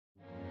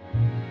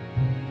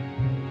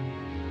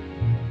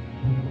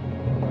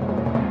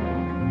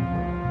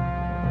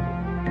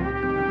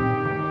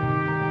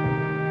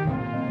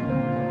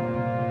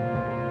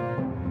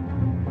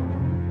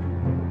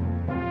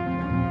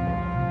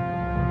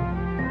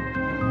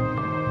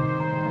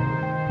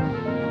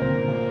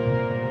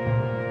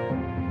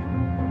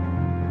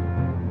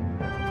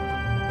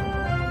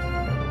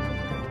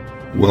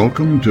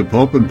Welcome to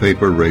Pulp and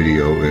Paper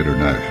Radio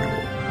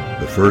International,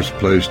 the first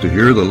place to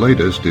hear the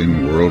latest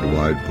in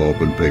worldwide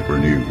pulp and paper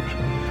news.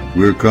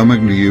 We're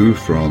coming to you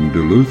from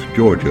Duluth,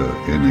 Georgia,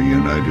 in the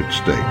United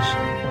States.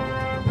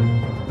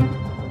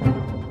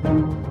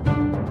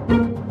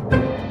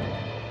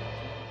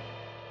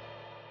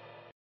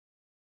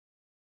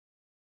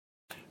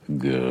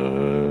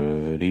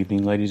 Good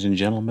evening, ladies and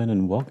gentlemen,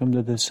 and welcome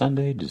to this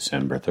Sunday,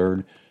 December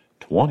 3rd,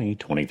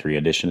 2023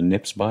 edition of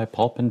Nips by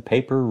Pulp and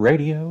Paper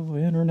Radio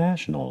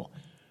International.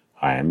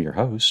 I am your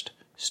host,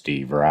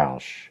 Steve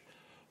Roush.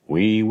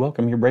 We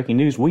welcome your breaking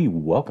news. We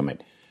welcome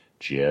it.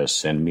 Just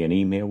send me an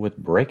email with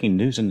breaking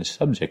news in the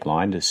subject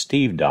line to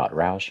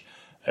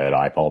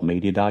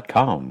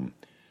steve.roush@ipulpmedia.com.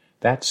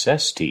 That's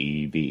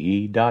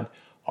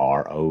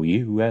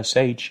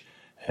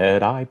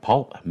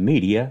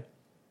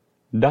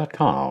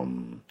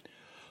steve.roush@ipulpmedia.com.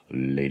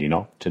 Leading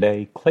off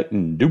today,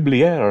 Clayton,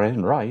 Dubilier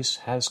and Rice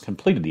has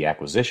completed the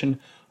acquisition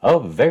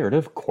of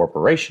Veritiv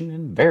Corporation,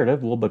 and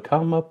Veritiv will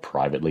become a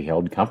privately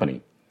held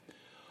company.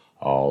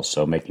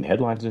 Also making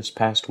headlines this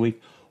past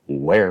week,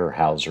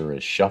 Weyerhaeuser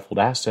has shuffled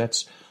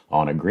assets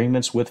on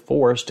agreements with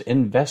Forest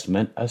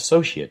Investment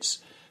Associates.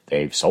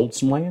 They've sold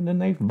some land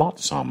and they've bought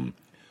some.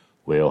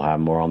 We'll have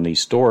more on these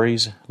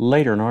stories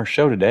later in our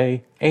show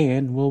today,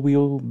 and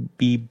we'll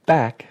be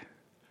back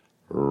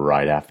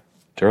right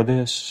after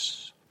this.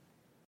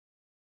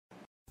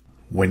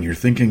 When you're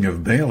thinking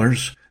of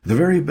balers, the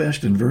very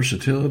best in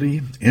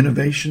versatility,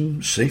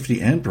 innovation,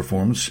 safety, and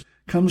performance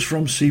comes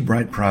from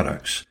Seabright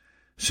products.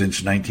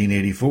 Since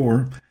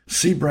 1984,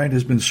 Seabright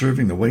has been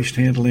serving the waste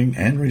handling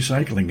and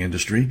recycling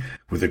industry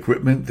with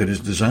equipment that is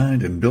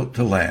designed and built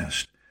to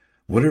last.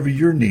 Whatever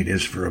your need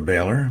is for a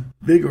baler,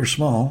 big or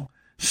small,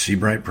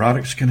 Seabright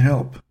products can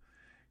help.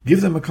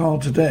 Give them a call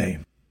today,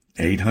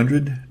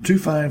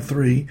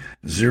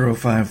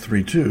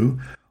 800-253-0532,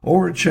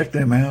 or check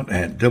them out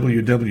at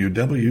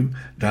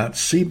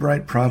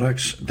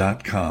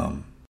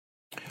www.seabrightproducts.com.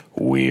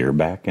 We're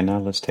back, and now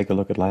let's take a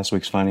look at last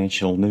week's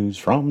financial news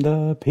from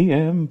the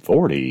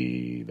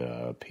PM40.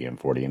 The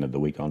PM40 ended the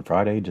week on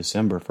Friday,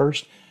 December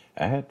 1st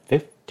at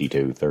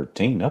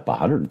 52.13, up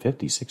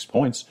 156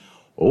 points,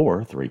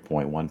 or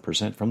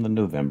 3.1% from the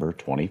November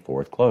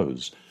 24th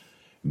close.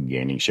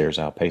 Gaining shares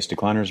outpaced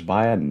decliners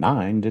by a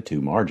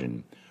 9-2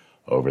 margin.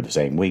 Over the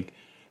same week,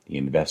 the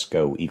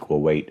Invesco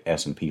Equal Weight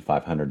S&P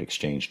 500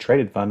 Exchange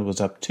Traded Fund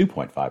was up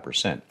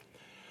 2.5%.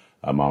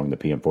 Among the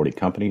PM40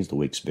 companies, the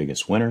week's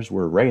biggest winners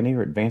were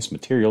Rayonier Advanced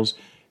Materials,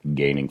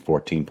 gaining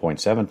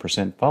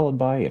 14.7%, followed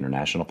by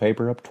International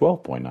Paper, up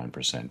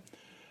 12.9%.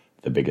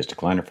 The biggest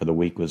decliner for the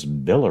week was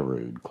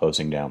Billerud,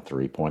 closing down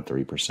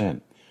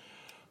 3.3%.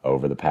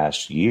 Over the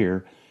past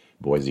year,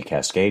 Boise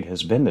Cascade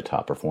has been the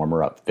top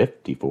performer, up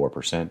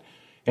 54%,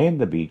 and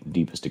the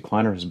deepest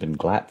decliner has been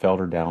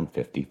Glatfelter, down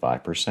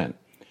 55%.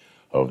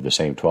 Over the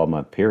same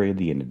 12-month period,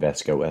 the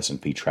Invesco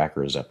S&P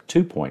tracker is up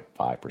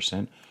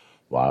 2.5%,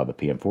 while the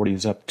PM40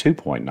 is up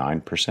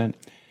 2.9%,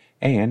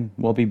 and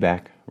we'll be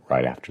back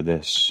right after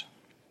this.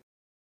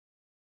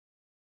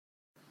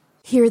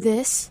 Hear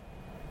this?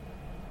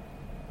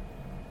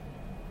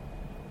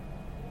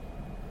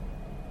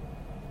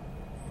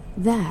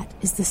 That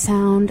is the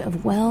sound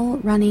of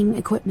well-running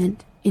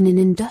equipment in an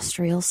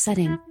industrial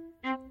setting.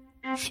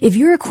 If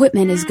your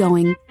equipment is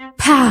going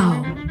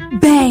pow,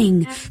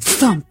 bang,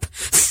 thump,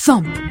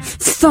 thump,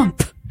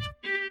 thump,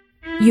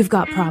 you've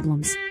got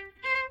problems.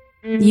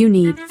 You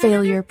need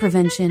Failure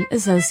Prevention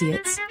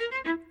Associates.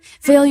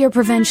 Failure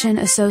Prevention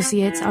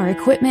Associates are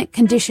equipment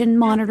condition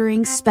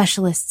monitoring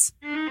specialists.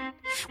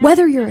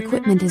 Whether your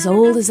equipment is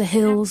old as the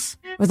hills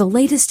or the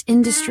latest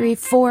Industry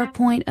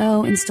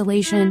 4.0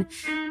 installation,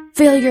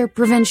 Failure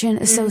Prevention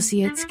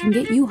Associates can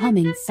get you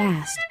humming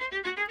fast.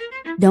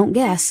 Don't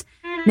guess.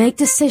 Make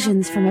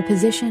decisions from a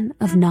position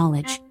of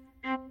knowledge.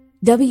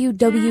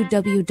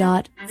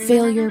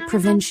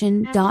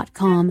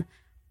 www.failureprevention.com.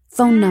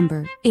 Phone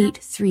number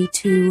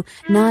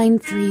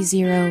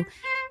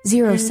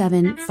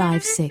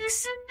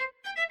 832-930-0756.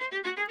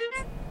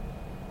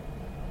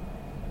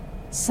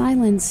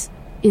 Silence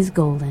is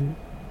golden.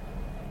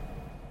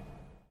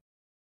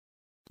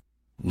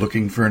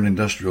 Looking for an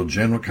industrial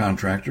general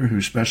contractor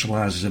who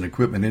specializes in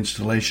equipment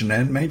installation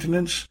and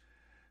maintenance?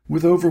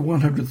 With over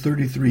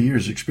 133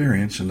 years'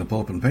 experience in the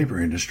pulp and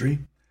paper industry,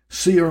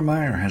 C.R.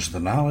 Meyer has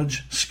the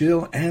knowledge,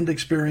 skill, and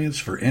experience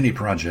for any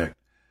project.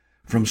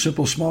 From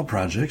simple small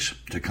projects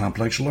to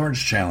complex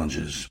large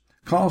challenges,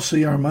 call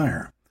C.R.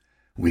 Meyer.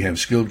 We have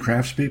skilled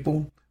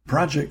craftspeople,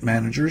 project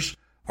managers,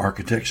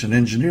 architects, and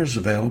engineers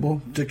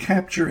available to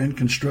capture and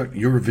construct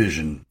your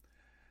vision.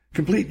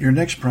 Complete your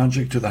next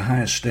project to the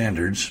highest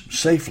standards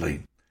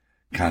safely.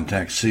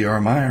 Contact C.R.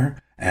 Meyer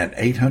at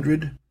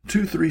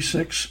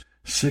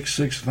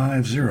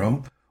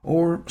 800-236-6650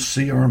 or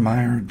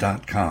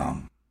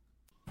crmeyer.com.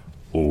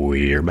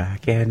 We're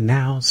back, and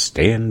now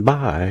stand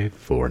by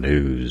for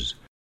news.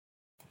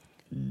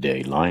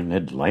 Dayline,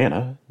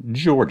 Atlanta,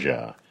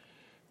 Georgia.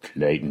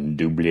 Clayton,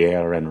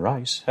 Dubilier and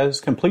Rice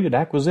has completed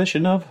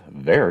acquisition of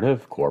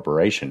Veritiv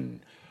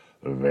Corporation.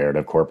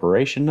 Veritiv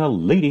Corporation, a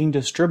leading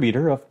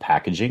distributor of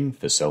packaging,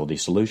 facility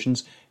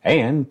solutions,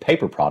 and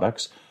paper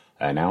products,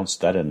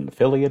 announced that an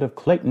affiliate of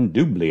Clayton,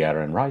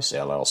 Dubilier & Rice,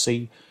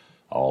 LLC,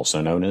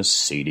 also known as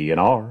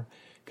CD&R,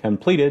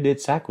 completed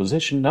its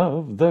acquisition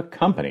of the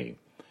company.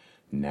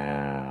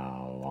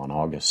 Now, on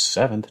August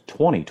 7th,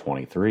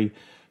 2023,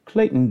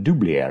 Clayton,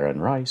 Dubilier &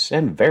 Rice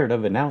and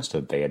Veritiv announced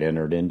that they had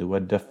entered into a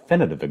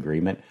definitive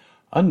agreement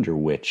under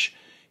which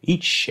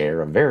each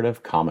share of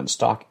Veritiv common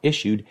stock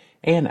issued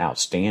and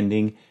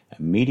outstanding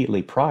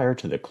immediately prior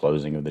to the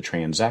closing of the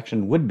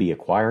transaction would be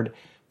acquired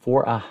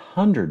for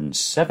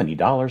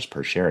 $170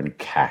 per share in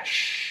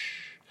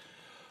cash,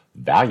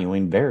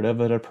 valuing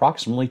Veritiv at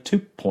approximately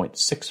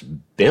 $2.6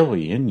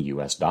 billion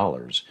US.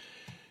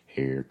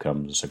 Here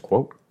comes a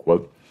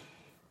quote,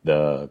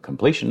 "The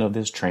completion of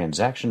this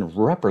transaction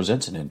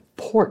represents an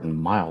important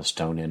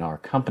milestone in our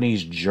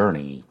company's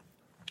journey,"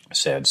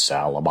 said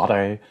Sal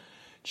Abate,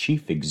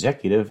 Chief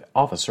Executive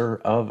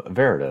Officer of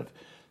Veritiv.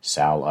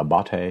 Sal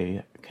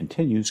Abate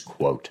continues,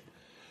 quote,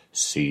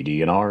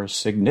 "CD&R's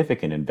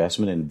significant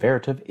investment in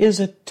Veritiv is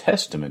a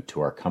testament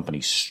to our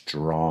company's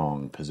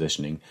strong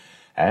positioning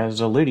as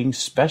a leading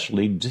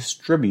specialty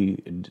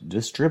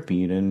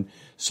distributing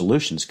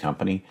solutions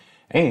company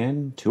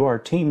and to our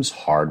team's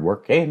hard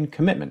work and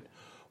commitment.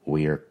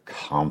 We are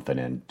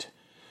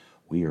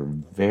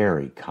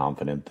very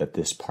confident that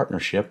this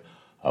partnership,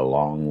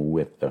 along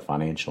with the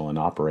financial and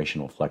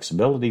operational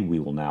flexibility we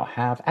will now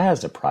have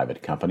as a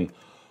private company,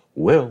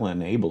 will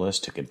enable us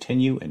to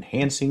continue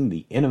enhancing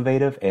the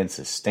innovative and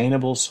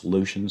sustainable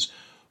solutions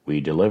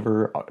we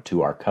deliver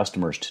to our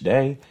customers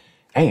today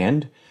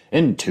and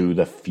into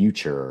the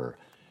future."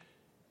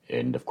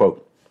 End of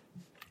quote.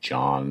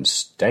 John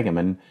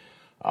Stegeman,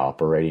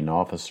 operating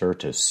officer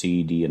to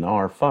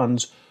CD&R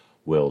Funds,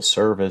 will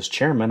serve as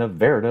chairman of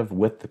Veritiv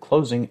with the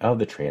closing of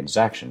the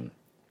transaction.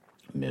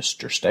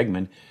 Mr.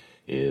 Stegman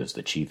is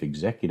the chief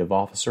executive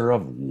officer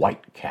of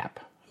Whitecap,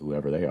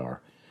 whoever they are.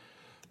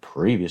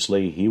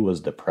 Previously, he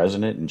was the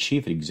president and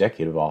chief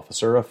executive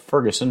officer of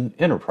Ferguson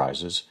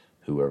Enterprises,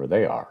 whoever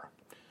they are.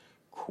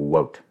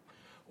 Quote,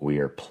 "We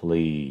are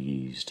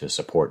pleased to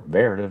support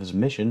Veritiv's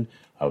mission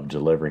of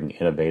delivering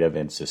innovative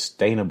and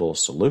sustainable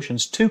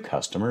solutions to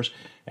customers,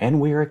 and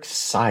we are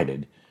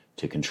excited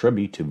to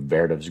contribute to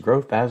Veritiv's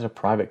growth as a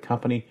private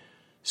company,"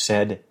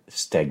 said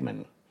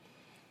Stegman.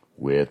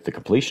 With the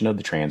completion of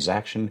the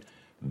transaction,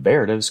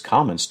 Veritiv's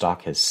common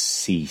stock has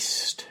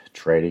ceased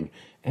trading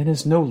and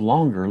is no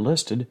longer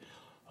listed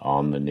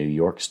on the New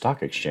York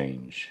Stock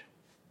Exchange.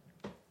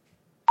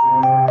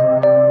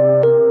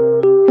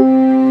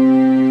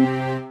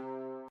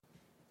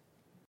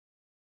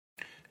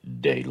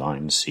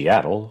 Dayline,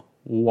 Seattle,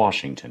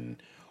 Washington.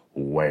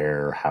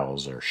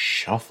 Weyerhaeuser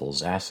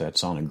shuffles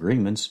assets on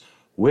agreements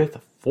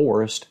with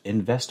Forest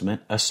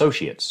Investment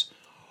Associates.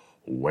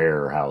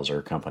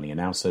 Weyerhaeuser Company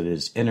announced that it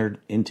has entered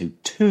into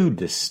two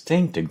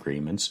distinct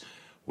agreements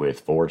with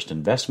Forest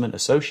Investment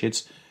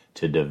Associates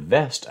to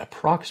divest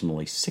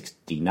approximately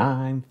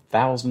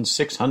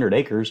 69,600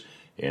 acres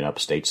in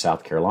upstate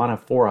South Carolina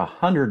for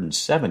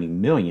 $170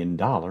 million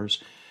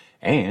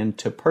and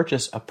to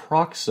purchase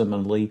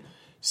approximately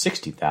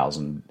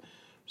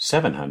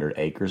 60,700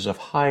 acres of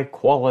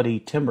high-quality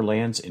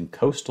timberlands in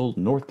coastal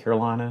North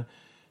Carolina,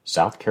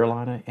 South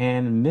Carolina,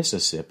 and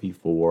Mississippi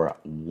for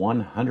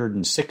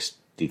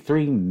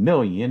 $163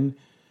 million.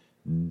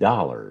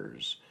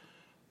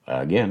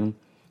 Again,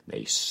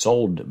 they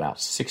sold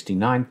about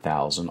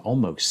 69,000,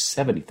 almost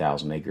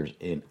 70,000 acres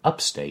in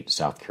upstate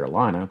South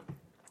Carolina,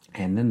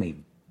 and then they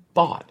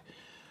bought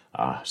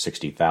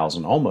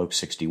 60,000, almost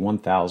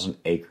 61,000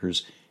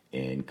 acres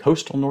in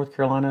coastal North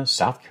Carolina,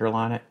 South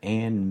Carolina,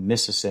 and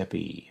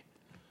Mississippi.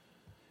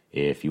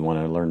 If you want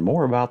to learn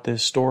more about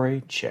this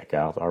story, check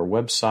out our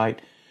website,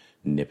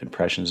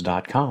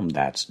 nipimpressions.com.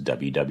 That's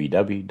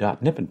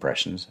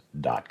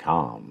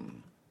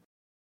www.nipimpressions.com.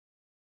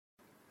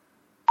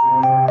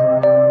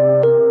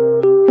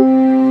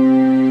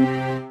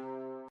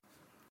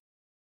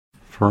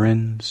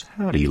 Friends,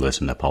 how do you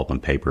listen to Pulp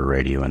and Paper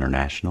Radio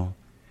International?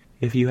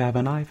 If you have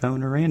an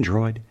iPhone or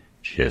Android,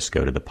 just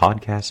go to the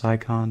podcast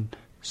icon,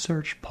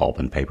 search Pulp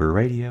and Paper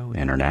Radio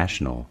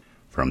International.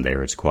 From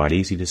there, it's quite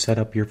easy to set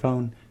up your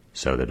phone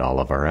so that all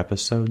of our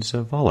episodes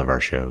of all of our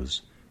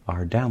shows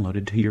are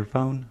downloaded to your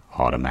phone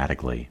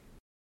automatically.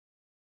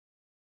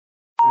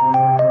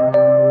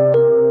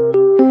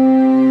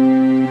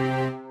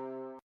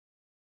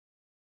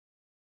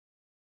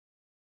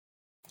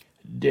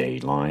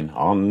 Dayline,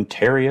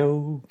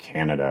 Ontario,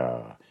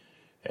 Canada.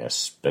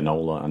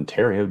 Espanola,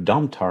 Ontario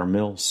Domtar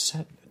Mill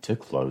set to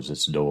close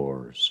its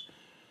doors.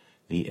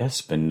 The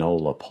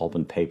Espanola Pulp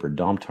and Paper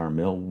Domtar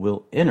Mill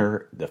will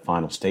enter the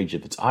final stage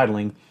of its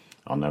idling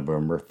on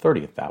November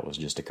 30th. That was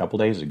just a couple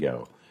days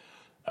ago.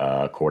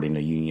 According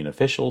to union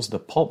officials, the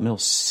pulp mill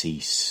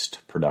ceased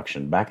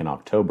production back in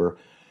October,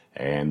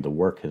 and the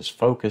work has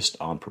focused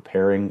on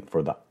preparing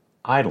for the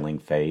idling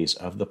phase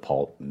of the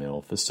pulp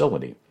mill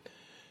facility.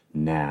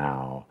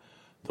 Now,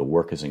 the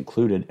work has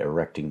included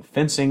erecting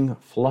fencing,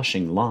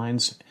 flushing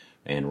lines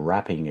and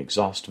wrapping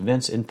exhaust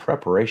vents in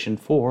preparation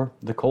for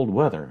the cold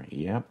weather.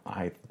 Yep,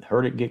 I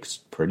heard it gets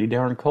pretty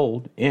darn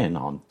cold in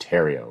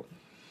Ontario.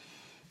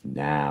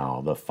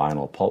 Now, the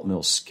final pulp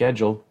mill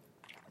schedule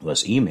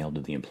was emailed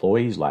to the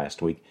employees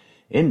last week,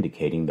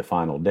 indicating the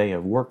final day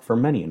of work for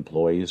many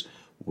employees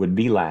would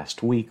be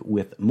last week,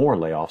 with more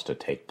layoffs to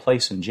take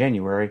place in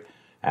January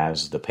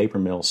as the paper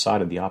mill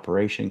side of the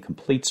operation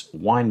completes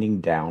winding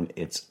down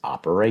its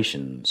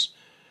operations.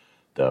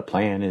 The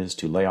plan is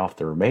to lay off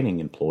the remaining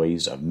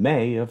employees of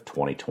May of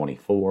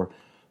 2024,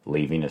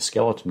 leaving a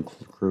skeleton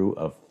crew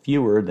of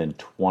fewer than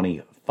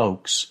 20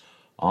 folks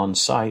on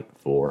site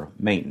for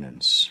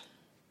maintenance.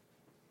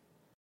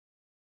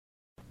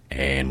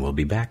 And we'll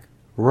be back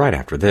right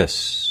after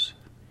this.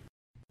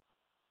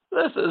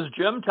 This is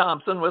Jim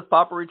Thompson with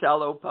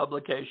Paperitalo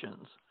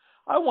Publications.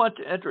 I want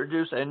to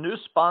introduce a new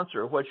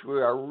sponsor which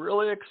we are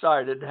really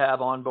excited to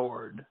have on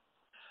board.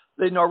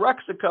 The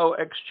Norexico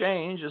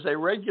Exchange is a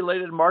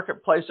regulated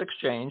marketplace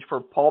exchange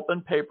for pulp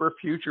and paper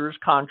futures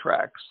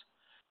contracts.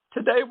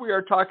 Today we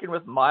are talking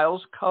with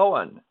Miles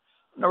Cohen,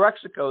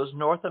 Norexico's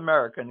North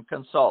American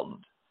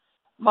consultant.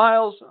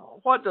 Miles,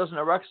 what does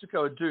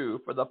Norexico do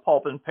for the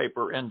pulp and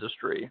paper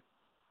industry?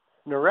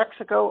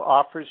 Norexico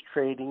offers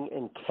trading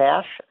in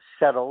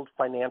cash-settled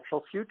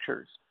financial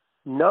futures.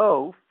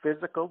 No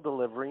physical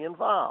delivery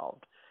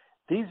involved.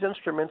 These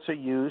instruments are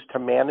used to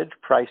manage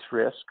price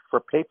risk for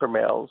paper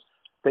mills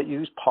that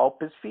use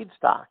pulp as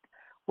feedstock.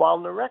 While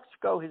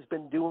Norexico has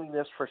been doing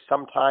this for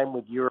some time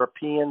with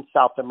European,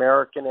 South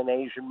American, and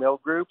Asian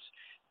mill groups,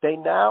 they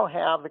now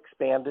have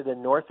expanded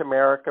in North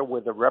America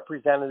with a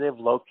representative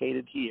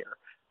located here.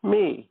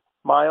 Me,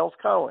 Miles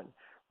Cohen.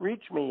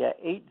 Reach me at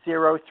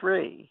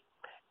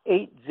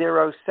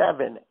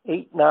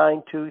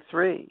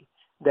 803-807-8923.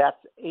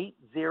 That's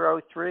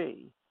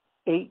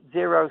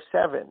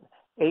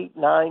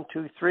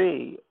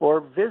 803-807-8923. Or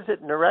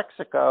visit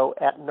Norexico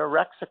at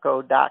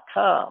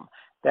norexico.com.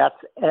 That's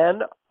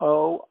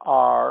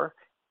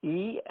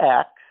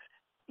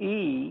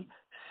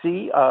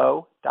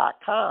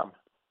NOREXECO.com.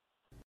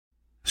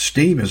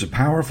 Steam is a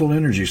powerful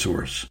energy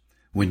source.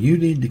 When you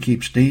need to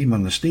keep steam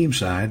on the steam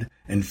side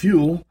and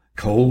fuel,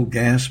 coal,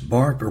 gas,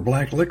 bark, or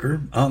black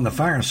liquor on the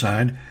fire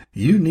side,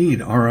 you need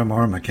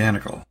RMR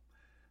Mechanical.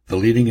 The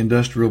leading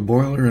industrial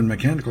boiler and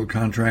mechanical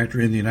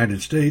contractor in the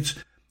United States,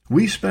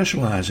 we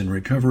specialize in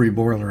recovery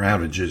boiler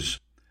outages.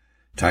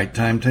 Tight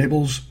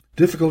timetables,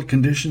 difficult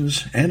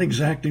conditions, and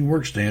exacting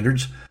work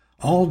standards,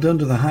 all done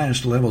to the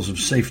highest levels of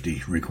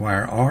safety,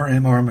 require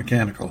RMR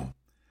Mechanical.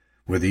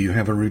 Whether you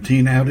have a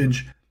routine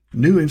outage,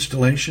 new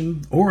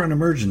installation, or an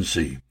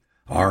emergency,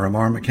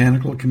 RMR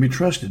Mechanical can be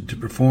trusted to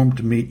perform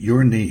to meet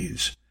your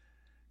needs.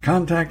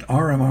 Contact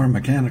RMR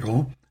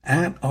Mechanical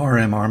at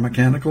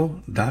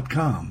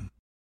rmrmechanical.com.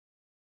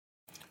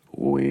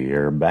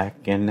 We're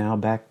back, and now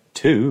back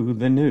to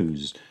the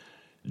news.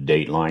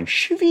 Dateline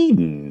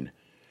Sweden.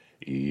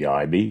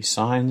 EIB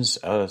signs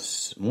a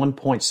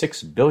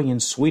 1.6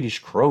 billion Swedish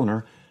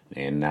kroner,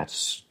 and that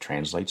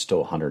translates to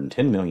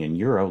 110 million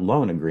euro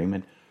loan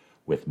agreement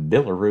with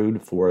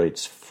Billerud for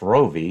its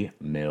Frövi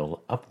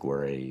mill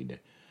upgrade.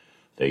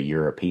 The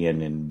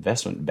European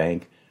Investment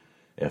Bank,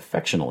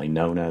 affectionately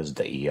known as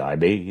the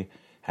EIB,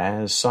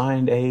 has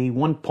signed a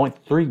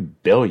 1.3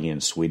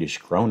 billion Swedish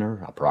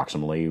kroner,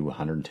 approximately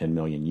 110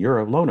 million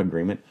euro loan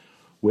agreement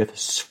with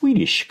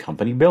Swedish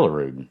company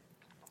Billerud,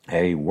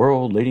 a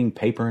world-leading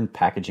paper and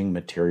packaging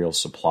materials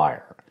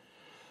supplier.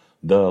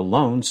 The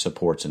loan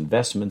supports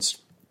investments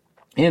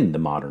in the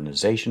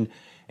modernization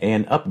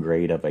and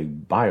upgrade of a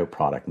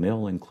bioproduct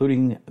mill,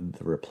 including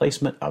the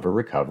replacement of a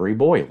recovery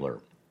boiler.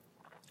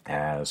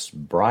 As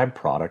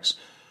byproducts,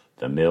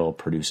 the mill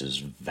produces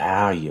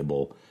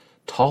valuable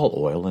tall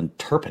oil and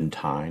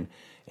turpentine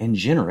and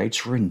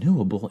generates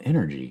renewable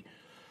energy,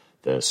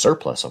 the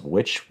surplus of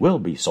which will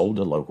be sold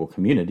to local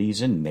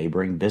communities and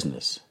neighboring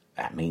business.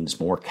 That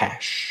means more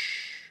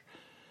cash.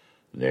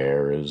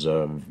 There is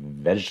a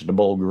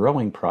vegetable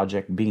growing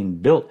project being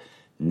built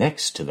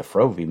next to the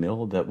Frövi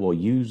mill that will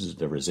use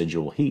the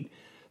residual heat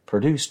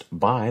produced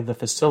by the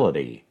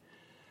facility.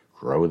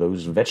 Grow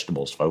those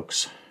vegetables,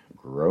 folks.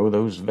 Grow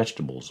those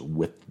vegetables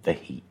with the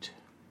heat.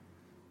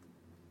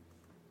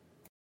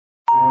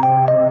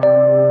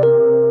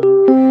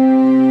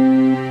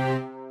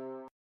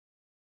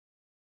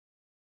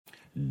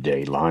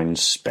 Dayline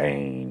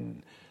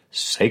Spain.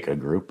 Seca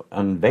Group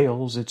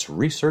unveils its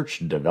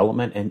Research,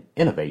 Development, and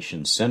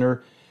Innovation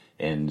Center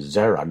in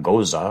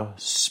Zaragoza,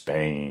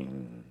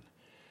 Spain.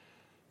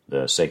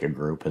 The Seca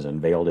Group has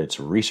unveiled its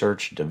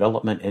Research,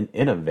 Development, and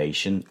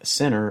Innovation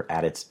Center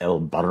at its El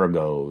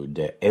Barrio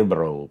de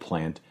Ebro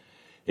plant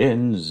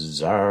in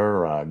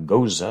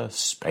Zaragoza,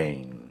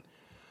 Spain.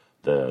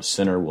 The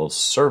center will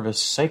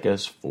service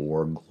Seca's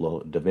four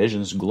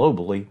divisions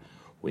globally,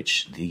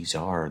 which these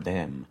are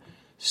them: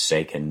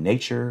 Seca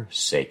Nature,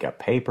 Seca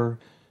Paper,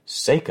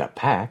 Seca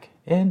Pack,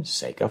 and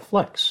Seca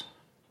Flex.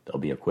 There'll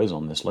be a quiz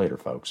on this later,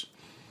 folks.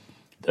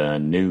 The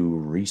new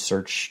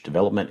Research,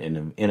 Development,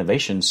 and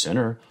Innovation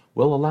Center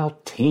will allow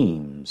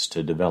teams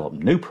to develop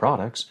new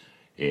products,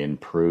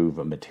 improve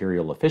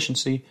material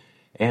efficiency,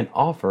 and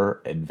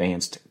offer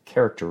advanced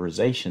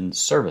characterization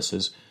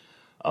services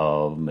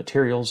of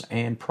materials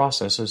and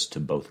processes to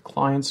both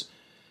clients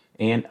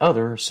and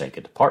other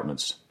Seika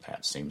departments.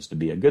 That seems to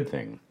be a good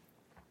thing.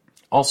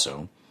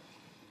 Also,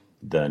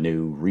 the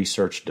new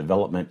Research,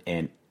 Development,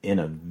 and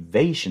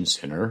Innovation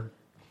Center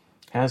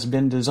has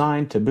been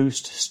designed to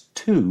boost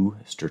two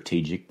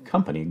strategic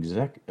company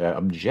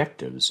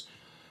objectives.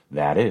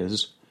 That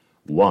is,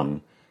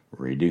 1,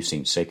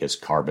 reducing Seika's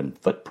carbon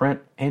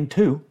footprint, and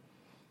 2,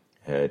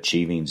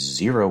 achieving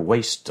zero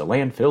waste to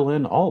landfill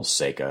in all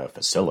Seika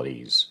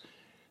facilities.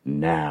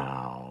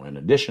 Now, in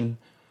addition,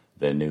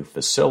 the new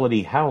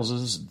facility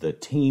houses the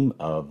team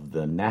of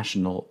the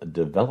National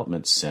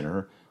Development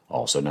Center,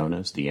 also known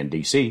as the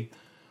NDC,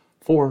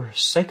 for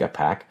Seika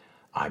Pack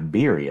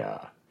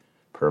Iberia,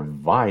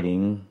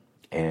 providing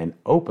an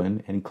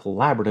open and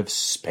collaborative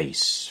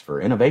space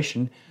for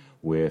innovation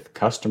with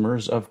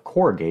customers of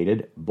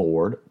corrugated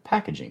board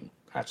packaging.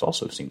 That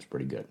also seems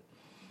pretty good.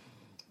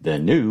 The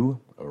new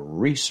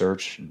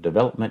Research,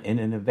 Development, and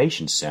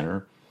Innovation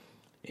Center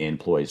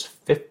employs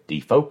 50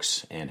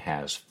 folks and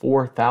has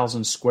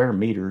 4,000 square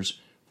meters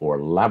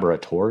for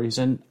laboratories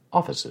and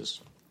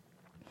offices.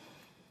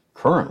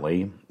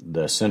 Currently,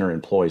 the center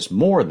employs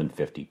more than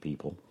 50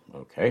 people,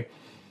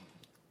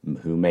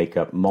 who make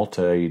up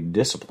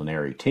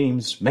multidisciplinary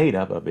teams made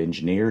up of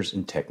engineers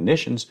and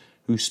technicians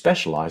who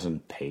specialize in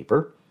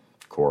paper,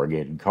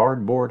 corrugated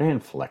cardboard,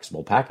 and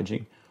flexible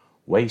packaging,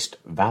 waste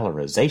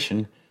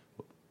valorization,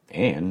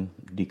 and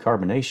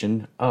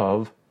decarbonation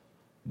of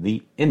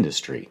the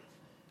industry.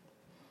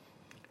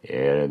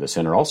 The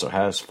center also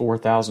has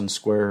 4,000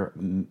 square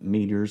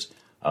meters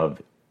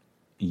of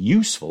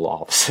useful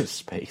office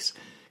space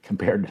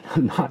compared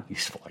to not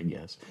useful, I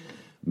guess.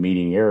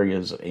 Meeting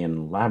areas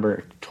and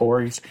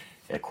laboratories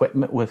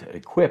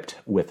equipped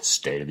with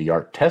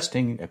state-of-the-art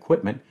testing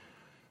equipment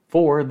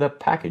for the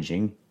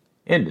packaging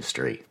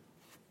industry.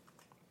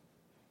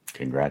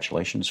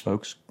 Congratulations,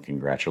 folks.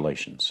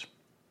 Congratulations.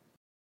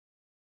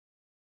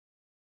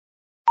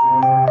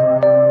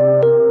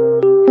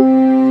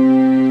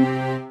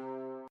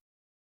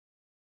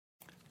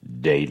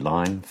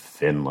 Dateline,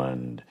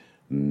 Finland.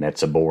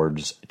 Metsä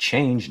Board's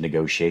change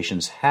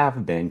negotiations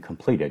have been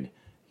completed.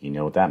 You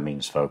know what that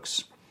means,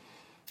 folks.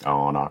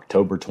 On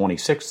October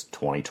 26,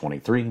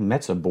 2023,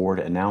 Metsä Board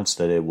announced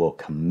that it will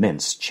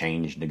commence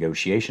change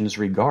negotiations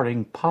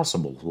regarding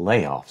possible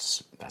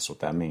layoffs. That's what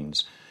that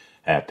means.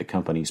 At the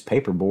company's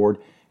paperboard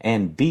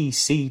and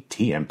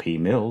BCTMP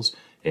mills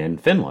in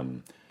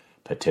Finland.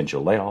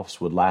 Potential layoffs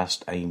would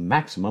last a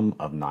maximum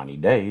of 90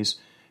 days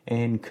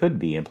and could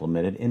be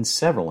implemented in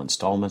several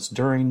installments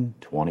during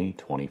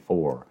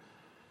 2024.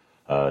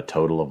 A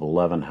total of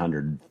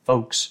 1,100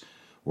 folks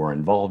were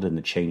involved in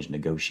the change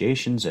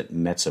negotiations at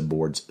Metsä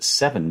Board's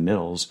 7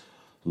 mills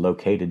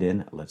located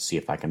in, let's see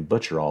if I can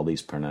butcher all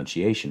these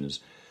pronunciations,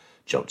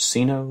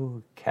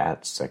 Jotsino,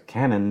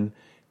 Katsakanen,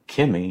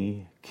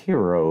 Kimi,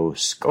 Kiro,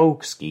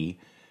 Skoski,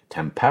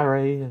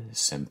 Tampere,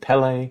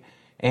 Sempele,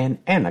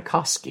 and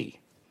Äänekoski.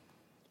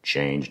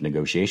 Change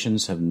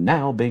negotiations have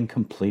now been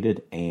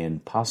completed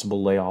and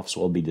possible layoffs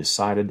will be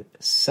decided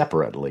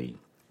separately.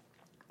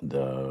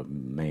 The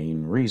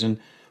main reason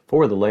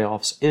for the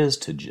layoffs is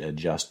to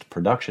adjust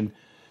production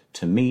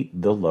to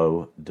meet the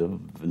low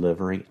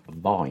delivery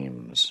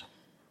volumes.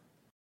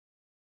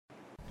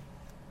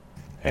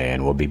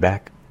 And we'll be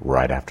back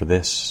right after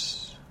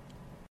this.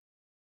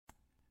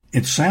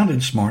 It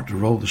sounded smart to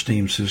roll the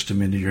steam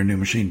system into your new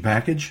machine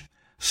package.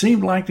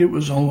 Seemed like it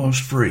was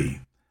almost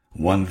free.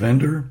 One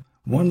vendor,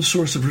 one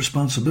source of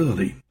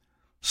responsibility.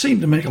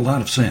 Seemed to make a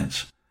lot of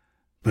sense.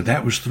 But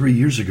that was 3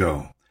 years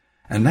ago.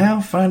 And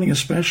now finding a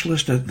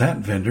specialist at that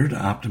vendor to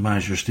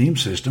optimize your steam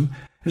system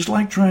is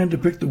like trying to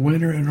pick the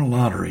winner in a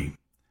lottery.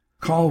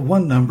 Call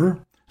one number,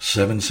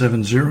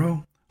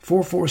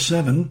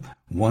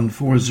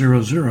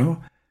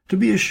 770-447-1400, to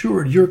be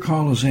assured your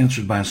call is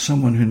answered by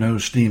someone who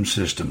knows steam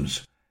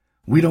systems.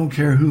 We don't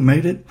care who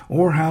made it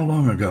or how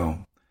long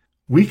ago.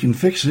 We can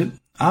fix it,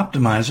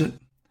 optimize it.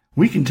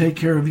 We can take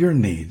care of your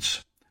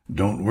needs.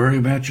 Don't worry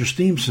about your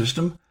steam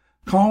system.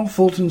 Call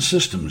Fulton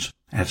Systems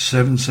at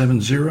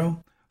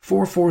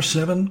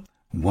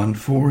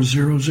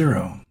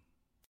 770-447-1400.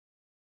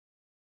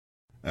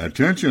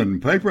 Attention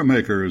paper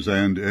makers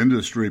and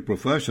industry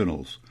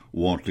professionals.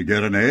 Want to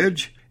get an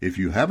edge? If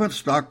you haven't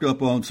stocked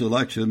up on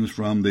selections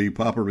from the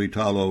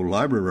Paperitalo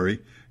Library,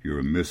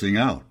 you're missing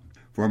out.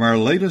 From our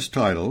latest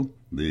title,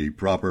 The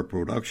Proper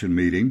Production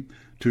Meeting,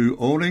 to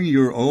owning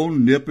your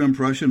own nip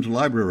impressions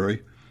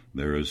library,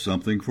 there is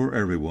something for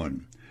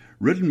everyone.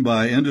 Written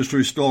by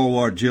industry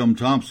stalwart Jim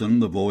Thompson,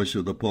 the voice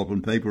of the pulp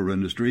and paper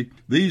industry,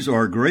 these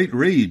are great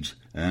reads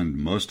and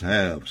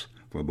must-haves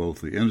for both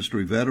the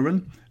industry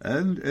veteran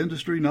and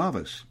industry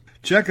novice.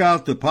 Check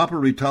out the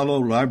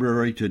Paperitalo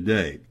Library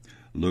today.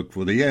 Look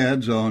for the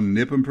ads on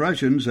Nip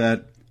Impressions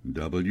at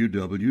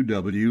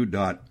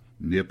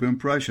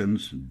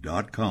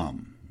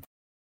www.nipimpressions.com.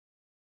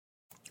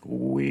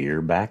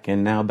 We're back,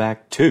 and now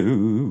back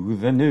to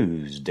the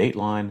news.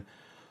 Dateline,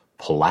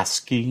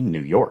 Pulaski, New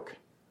York.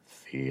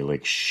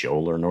 Felix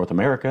Scholler, North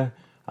America,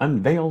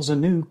 unveils a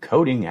new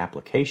coating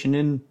application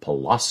in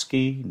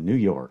Pulaski, New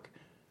York.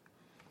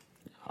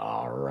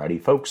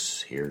 Alrighty,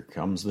 folks, here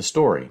comes the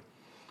story.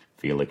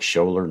 Felix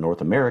Scholler,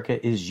 North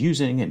America, is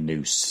using a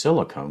new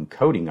silicone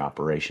coating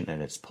operation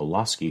at its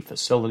Pulaski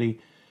facility,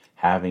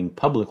 having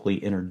publicly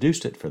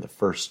introduced it for the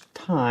first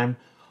time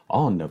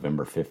on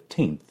November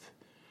 15th.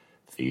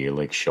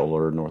 Felix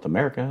Scholler, North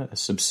America, a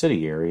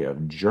subsidiary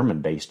of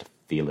German-based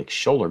Felix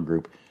Scholler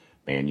Group,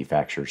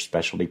 manufactures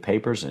specialty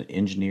papers and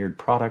engineered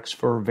products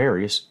for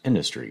various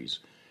industries.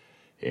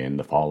 In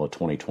the fall of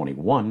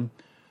 2021,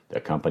 the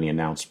company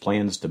announced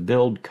plans to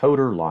build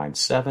coater line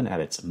 7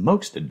 at its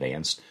most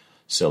advanced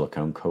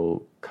silicone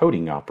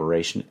coating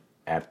operation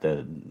at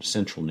the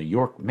Central New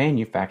York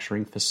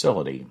manufacturing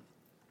facility.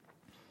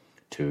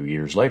 2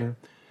 years later,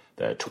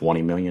 the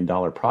 $20 million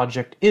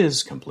project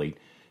is complete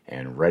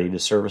and ready to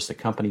service the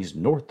company's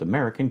North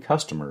American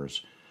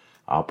customers.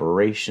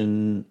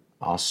 Operation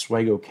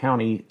Oswego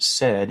County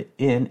said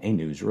in a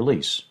news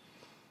release.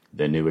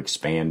 The new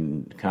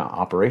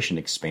operation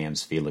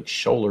expands Felix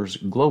Scholler's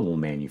global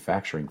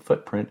manufacturing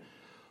footprint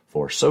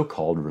for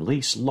so-called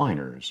release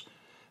liners.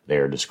 They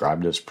are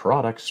described as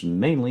products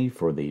mainly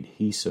for the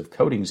adhesive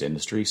coatings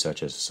industry,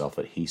 such as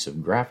self-adhesive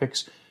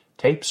graphics,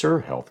 tapes,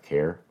 or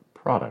healthcare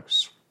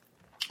products.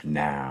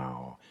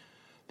 Now,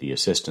 the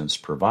assistance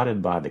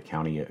provided by the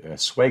County of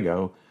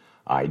Oswego,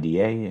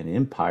 IDA, and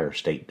Empire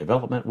State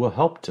Development will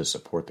help to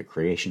support the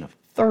creation of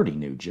 30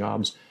 new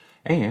jobs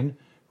and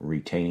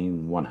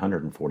retaining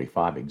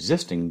 145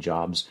 existing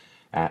jobs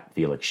at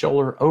Felix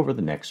Scholler over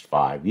the next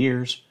 5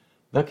 years,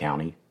 the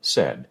county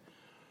said.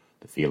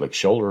 The Felix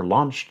Scholler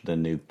launched the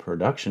new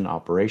production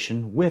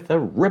operation with a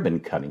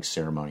ribbon-cutting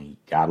ceremony,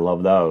 gotta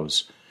love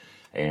those,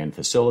 and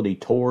facility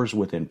tours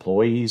with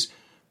employees,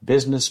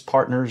 business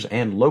partners,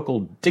 and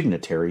local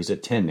dignitaries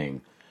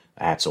attending.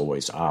 That's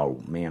always,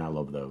 oh man, I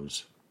love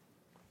those.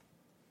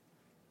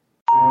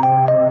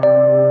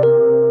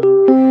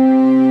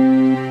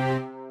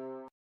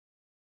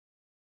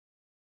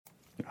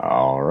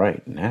 All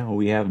right, now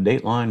we have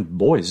Dateline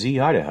Boise,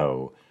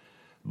 Idaho.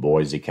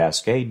 Boise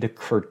Cascade to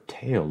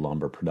curtail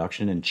lumber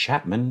production in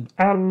Chapman,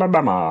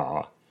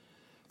 Alabama.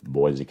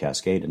 Boise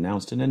Cascade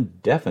announced an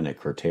indefinite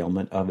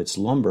curtailment of its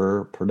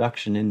lumber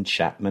production in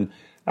Chapman,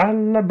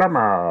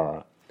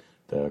 Alabama.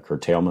 The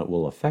curtailment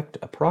will affect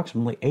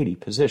approximately 80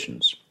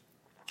 positions.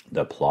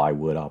 The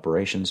plywood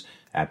operations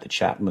at the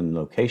Chapman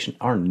location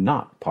are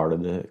not part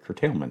of the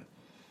curtailment.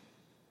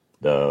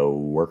 The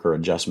Worker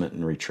Adjustment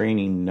and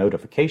Retraining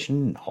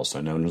Notification,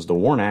 also known as the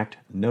WARN Act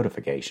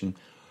notification,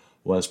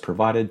 was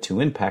provided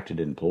to impacted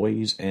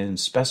employees and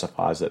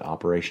specifies that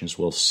operations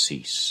will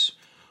cease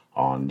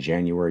on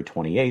January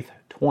 28,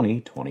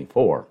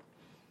 2024.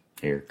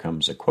 Here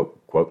comes a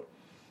quote,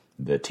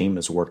 "The team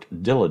has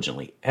worked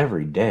diligently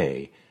every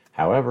day.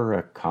 However,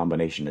 a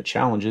combination of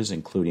challenges,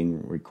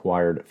 including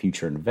required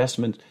future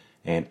investment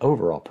and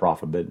overall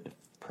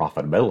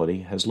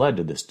profitability, has led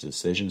to this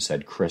decision,"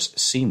 said Chris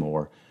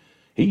Seymour.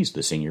 He's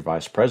the Senior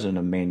Vice President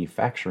of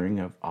Manufacturing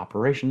of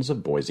Operations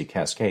of Boise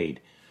Cascade.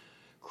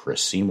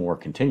 Chris Seymour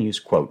continues,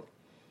 quote,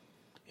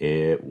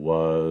 "It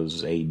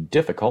was a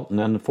difficult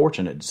and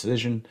unfortunate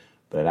decision,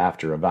 but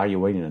after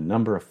evaluating a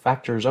number of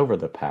factors over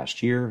the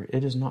past year,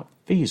 it is not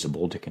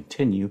feasible to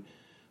continue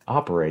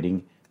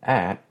operating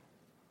at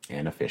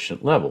an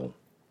efficient level.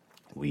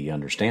 We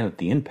understand that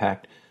the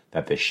impact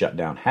that this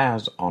shutdown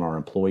has on our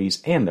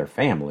employees and their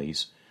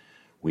families.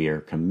 We are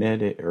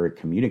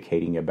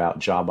communicating about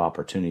job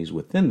opportunities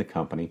within the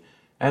company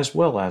as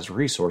well as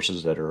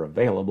resources that are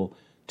available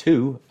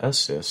to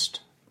assist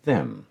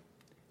them."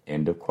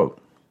 End of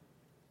quote.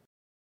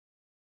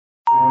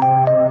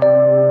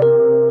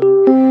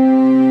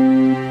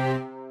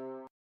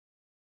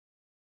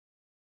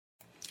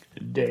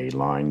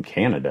 Dayline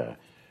Canada.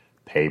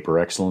 Paper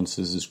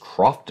Excellence's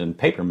Crofton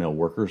paper mill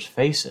workers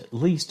face at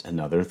least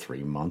another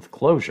 3-month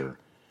closure.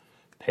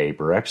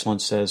 Paper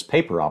Excellence says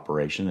paper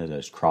operation at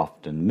its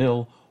Crofton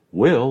mill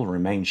will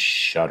remain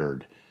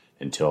shuttered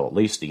until at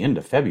least the end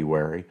of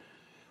February,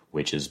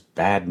 which is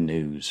bad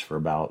news for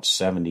about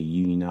 70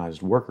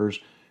 unionized workers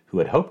who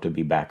had hoped to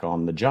be back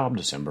on the job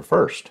December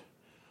 1st.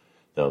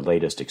 The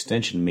latest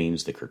extension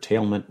means the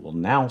curtailment will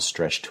now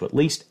stretch to at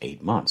least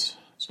 8 months.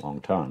 It's a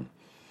long time.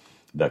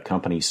 The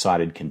company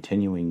cited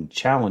continuing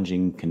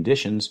challenging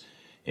conditions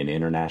in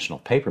international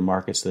paper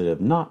markets that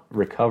have not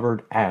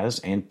recovered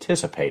as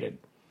anticipated.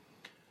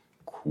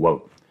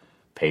 Quote,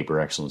 "Paper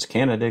Excellence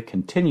Canada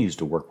continues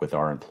to work with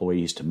our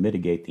employees to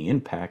mitigate the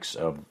impacts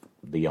of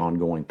the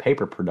ongoing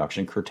paper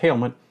production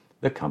curtailment,"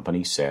 the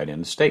company said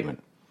in a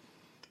statement.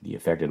 The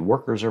affected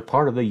workers are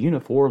part of the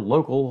Unifor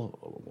Local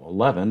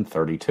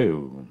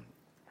 1132.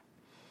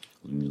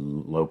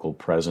 Local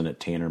President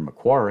Tanner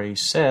McQuarrie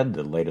said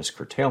the latest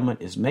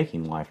curtailment is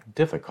making life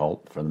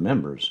difficult for the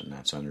members, and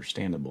that's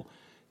understandable.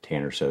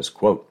 Tanner says,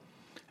 quote,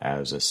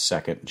 "As a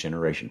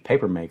second-generation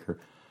paper maker,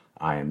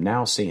 I am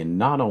now seeing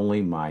not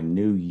only my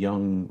new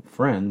young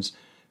friends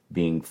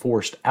being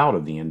forced out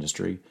of the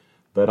industry,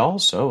 but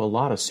also a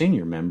lot of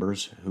senior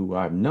members who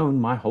I've known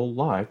my whole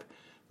life,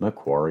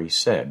 Macquarie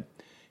said.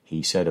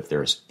 He said if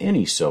there's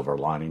any silver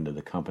lining to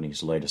the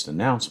company's latest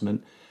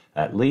announcement,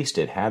 at least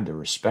it had the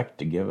respect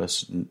to give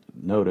us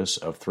notice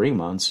of 3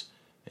 months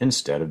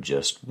instead of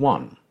just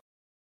 1.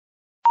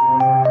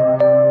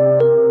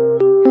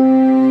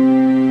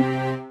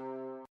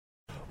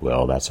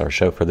 Well, that's our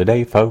show for the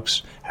day,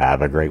 folks.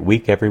 Have a great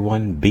week,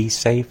 everyone. Be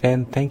safe,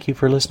 and thank you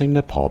for listening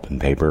to Pulp and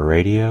Paper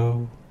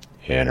Radio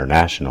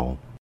International.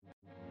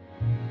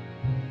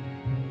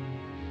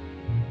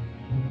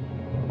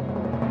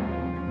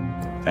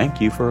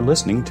 Thank you for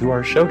listening to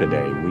our show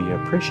today. We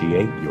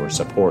appreciate your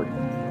support.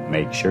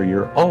 Make sure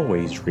you're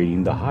always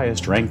reading the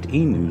highest-ranked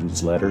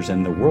e-newsletters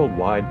in the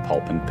worldwide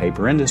pulp and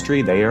paper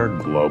industry. They are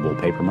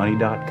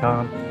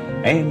globalpapermoney.com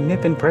and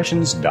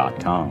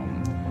nipimpressions.com.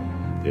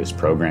 This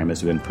program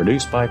has been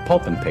produced by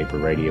Pulp and Paper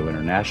Radio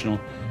International,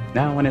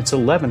 now in its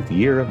 11th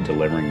year of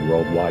delivering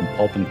worldwide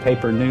pulp and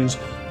paper news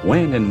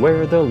when and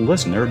where the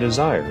listener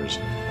desires.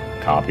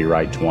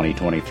 Copyright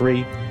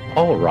 2023,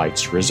 all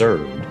rights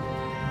reserved.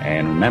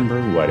 And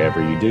remember,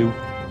 whatever you do,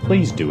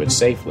 please do it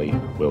safely.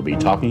 We'll be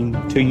talking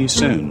to you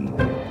soon.